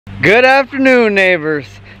Good afternoon, neighbors.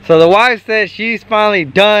 So the wife said she's finally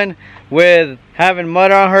done with having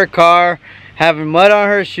mud on her car, having mud on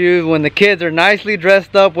her shoes. When the kids are nicely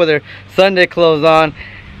dressed up with their Sunday clothes on,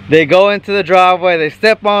 they go into the driveway, they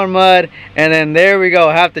step on mud, and then there we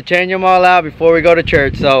go, have to change them all out before we go to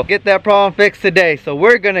church. So get that problem fixed today. So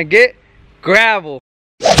we're gonna get gravel.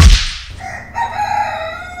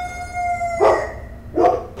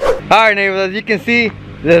 Alright, neighbors, as you can see,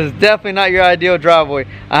 this is definitely not your ideal driveway.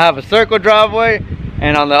 I have a circle driveway,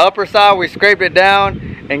 and on the upper side we scraped it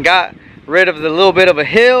down and got rid of the little bit of a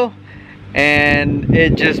hill, and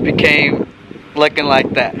it just became looking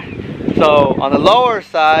like that. So on the lower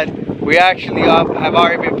side, we actually have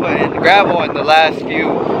already been putting in gravel in the last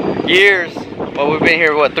few years. Well, we've been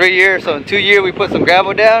here, what, 3 years? So in 2 years we put some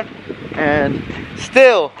gravel down, and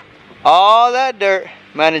still all that dirt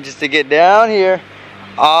manages to get down here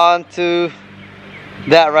onto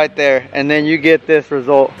that right there, and then you get this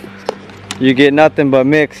result. You get nothing but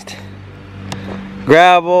mixed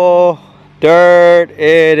gravel, dirt.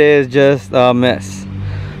 It is just a mess.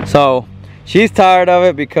 So she's tired of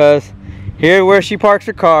it because here where she parks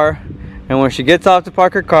her car, and when she gets off to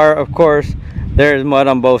park her car, of course there's mud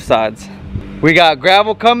on both sides. We got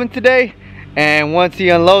gravel coming today, and once he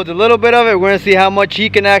unloads a little bit of it, we're gonna see how much he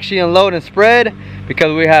can actually unload and spread,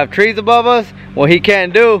 because we have trees above us. What he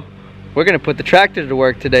can't do, we're gonna put the tractor to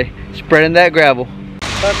work today, spreading that gravel.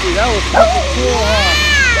 Puppy, that was super cool, huh?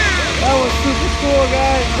 That was super cool,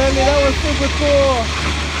 guys. Baby, that was super cool.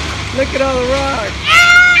 Look at all the rocks.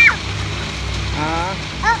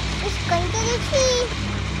 Oh, it's going to the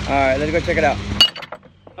tree. Alright, let's go check it out.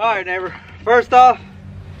 Alright, neighbor. First off,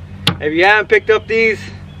 if you haven't picked up these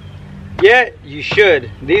yet, you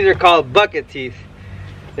should. These are called bucket teeth.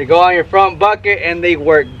 They go on your front bucket and they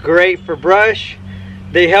work great for brush.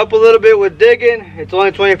 They help a little bit with digging. It's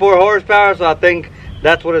only 24 horsepower, so I think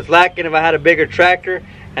that's what it's lacking. If I had a bigger tractor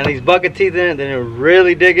and these bucket teeth in it, then it would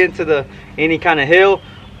really dig into any kind of hill.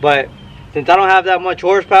 But since I don't have that much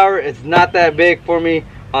horsepower, it's not that big for me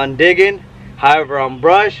on digging. However, on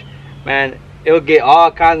brush, man, it'll get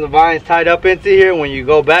all kinds of vines tied up into here. When you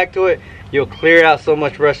go back to it, you'll clear out so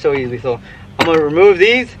much brush so easily. So I'm gonna remove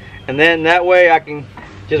these, and then that way I can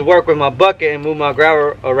just work with my bucket and move my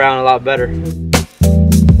gravel around a lot better.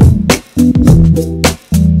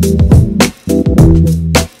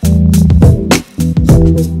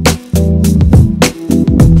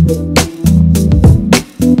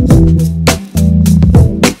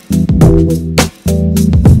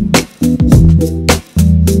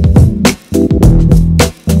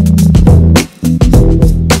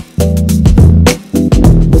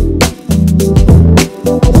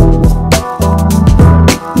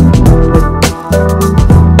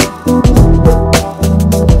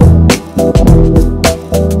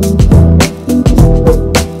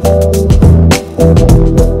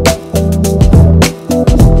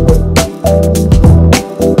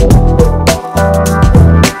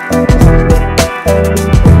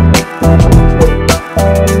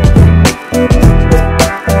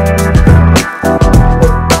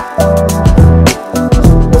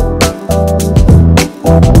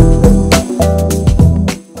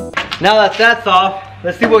 Now that that's off,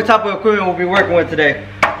 let's see what type of equipment we'll be working with today.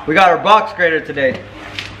 We got our box grader today.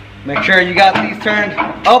 Make sure you got these turned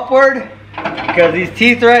upward, because these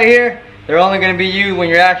teeth right here, they're only going to be used when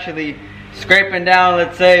you're actually scraping down,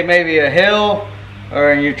 let's say maybe a hill,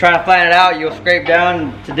 or you're trying to flatten it out. You'll scrape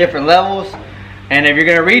down to different levels. And if you're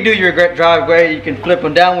going to redo your driveway, you can flip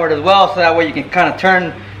them downward as well, so that way you can kind of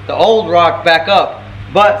turn the old rock back up.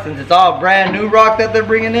 But since it's all brand new rock that they're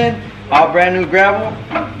bringing in, all brand new gravel,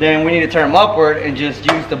 then we need to turn them upward and just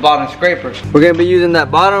use the bottom scraper. We're gonna be using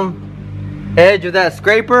that bottom edge of that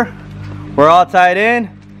scraper. We're all tied in.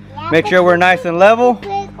 Make sure we're nice and level.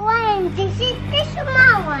 This is the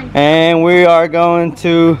small one. And we are going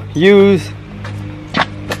to use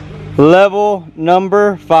level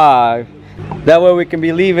number 5. That way we can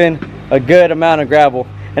be leaving a good amount of gravel.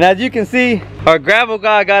 And as you can see, our gravel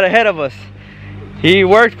guy got ahead of us. He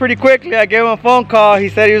worked pretty quickly. I gave him a phone call. He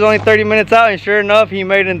said he was only 30 minutes out, and sure enough, he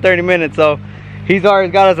made it in 30 minutes. So he's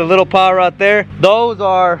already got us a little pile right there. Those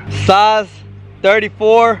are size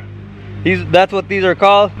 34. That's what these are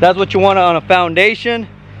called. That's what you want on a foundation,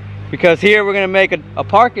 because here we're gonna make a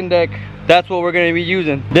parking deck. That's what we're gonna be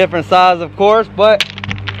using. Different size, of course, but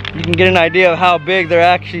you can get an idea of how big they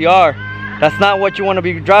actually are. That's not what you want to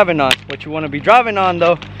be driving on. What you want to be driving on,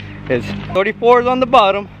 though, is 34s on the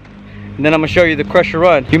bottom. And then I'm gonna show you the crusher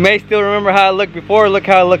run. You may still remember how it looked before. Look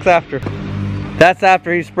how it looks after. That's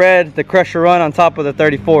after he spread the crusher run on top of the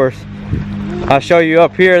 34s. I'll show you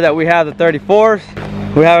up here that we have the 34s.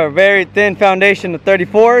 We have a very thin foundation of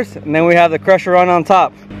 34s, and then we have the crusher run on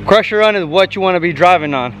top. Crusher run is what you want to be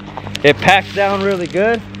driving on. It packs down really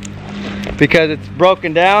good because it's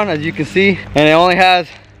broken down, as you can see, and it only has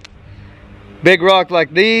big rocks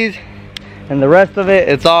like these, and the rest of it,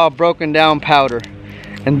 it's all broken down powder.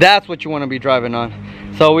 And that's what you want to be driving on.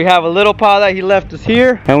 So we have a little pile that he left us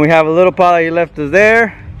here, and we have a little pile that he left us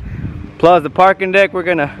there, plus the parking deck we're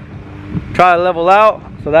gonna try to level out,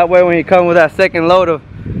 so that way when he comes with that second load of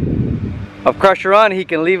crusher on, he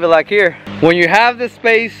can leave it like here. When you have this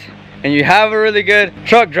space and you have a really good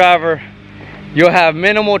truck driver, you'll have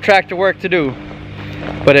minimal tractor work to do.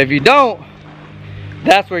 But if you don't,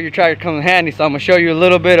 that's where your tractor comes in handy. So I'm gonna show you a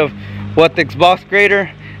little bit of what the box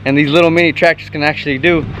grader and these little mini tractors can actually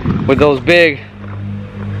do with those big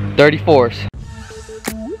 34s.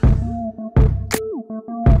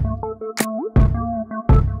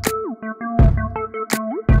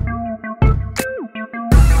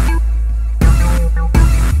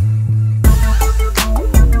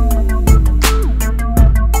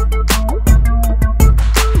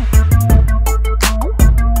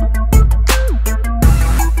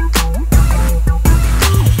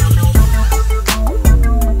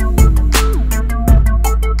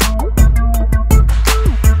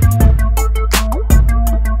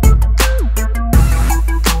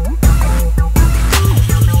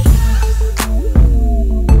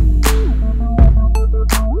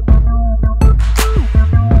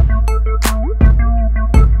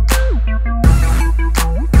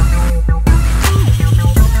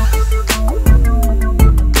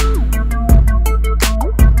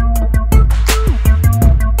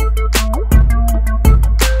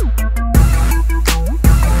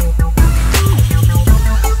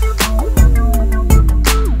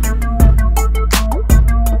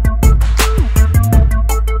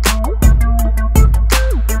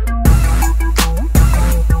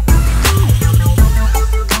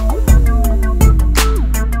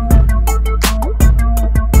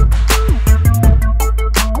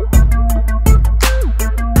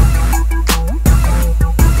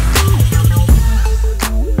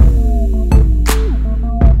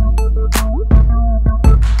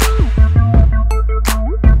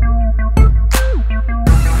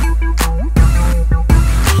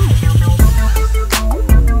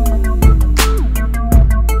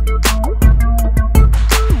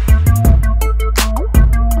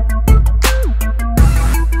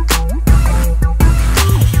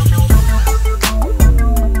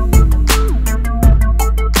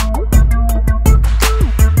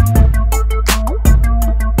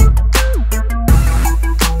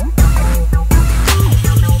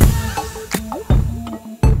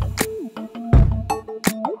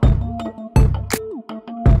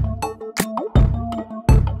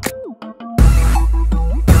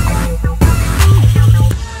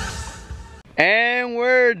 And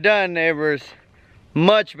we're done, neighbors.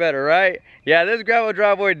 Much better, right? Yeah, this gravel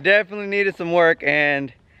driveway definitely needed some work,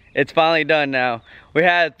 and it's finally done now. We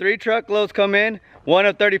had 3 truckloads come in, 1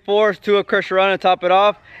 of 34s, 2 of crusher run to top it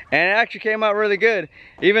off, and it actually came out really good.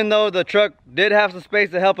 Even though the truck did have some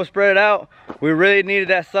space to help us spread it out, we really needed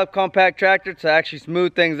that subcompact tractor to actually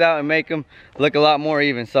smooth things out and make them look a lot more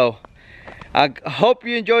even. So I hope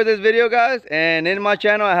you enjoyed this video, guys, and in my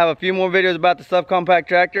channel I have a few more videos about the subcompact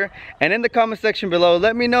tractor, and in the comment section below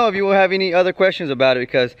let me know if you will have any other questions about it,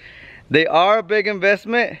 because they are a big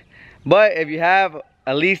investment. But if you have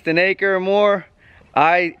at least an acre or more,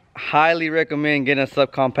 I highly recommend getting a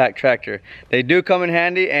subcompact tractor. They do come in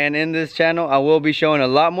handy, and in this channel I will be showing a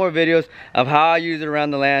lot more videos of how I use it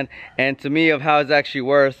around the land, and to me of how it's actually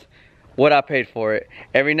worth what I paid for it.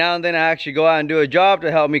 Every now and then I actually go out and do a job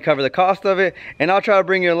to help me cover the cost of it, and I'll try to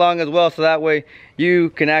bring you along as well, so that way you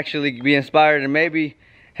can actually be inspired, and maybe,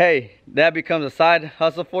 hey, that becomes a side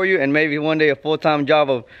hustle for you, and maybe one day a full-time job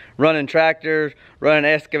of running tractors, running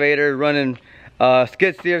excavators, running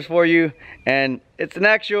skid steers for you. And it's an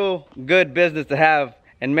actual good business to have,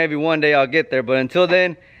 and maybe one day I'll get there. But until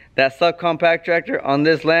then, that subcompact tractor on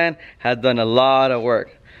this land has done a lot of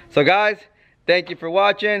work. So guys, thank you for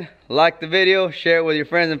watching. Like the video, share it with your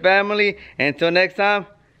friends and family, and until next time,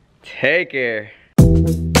 take care.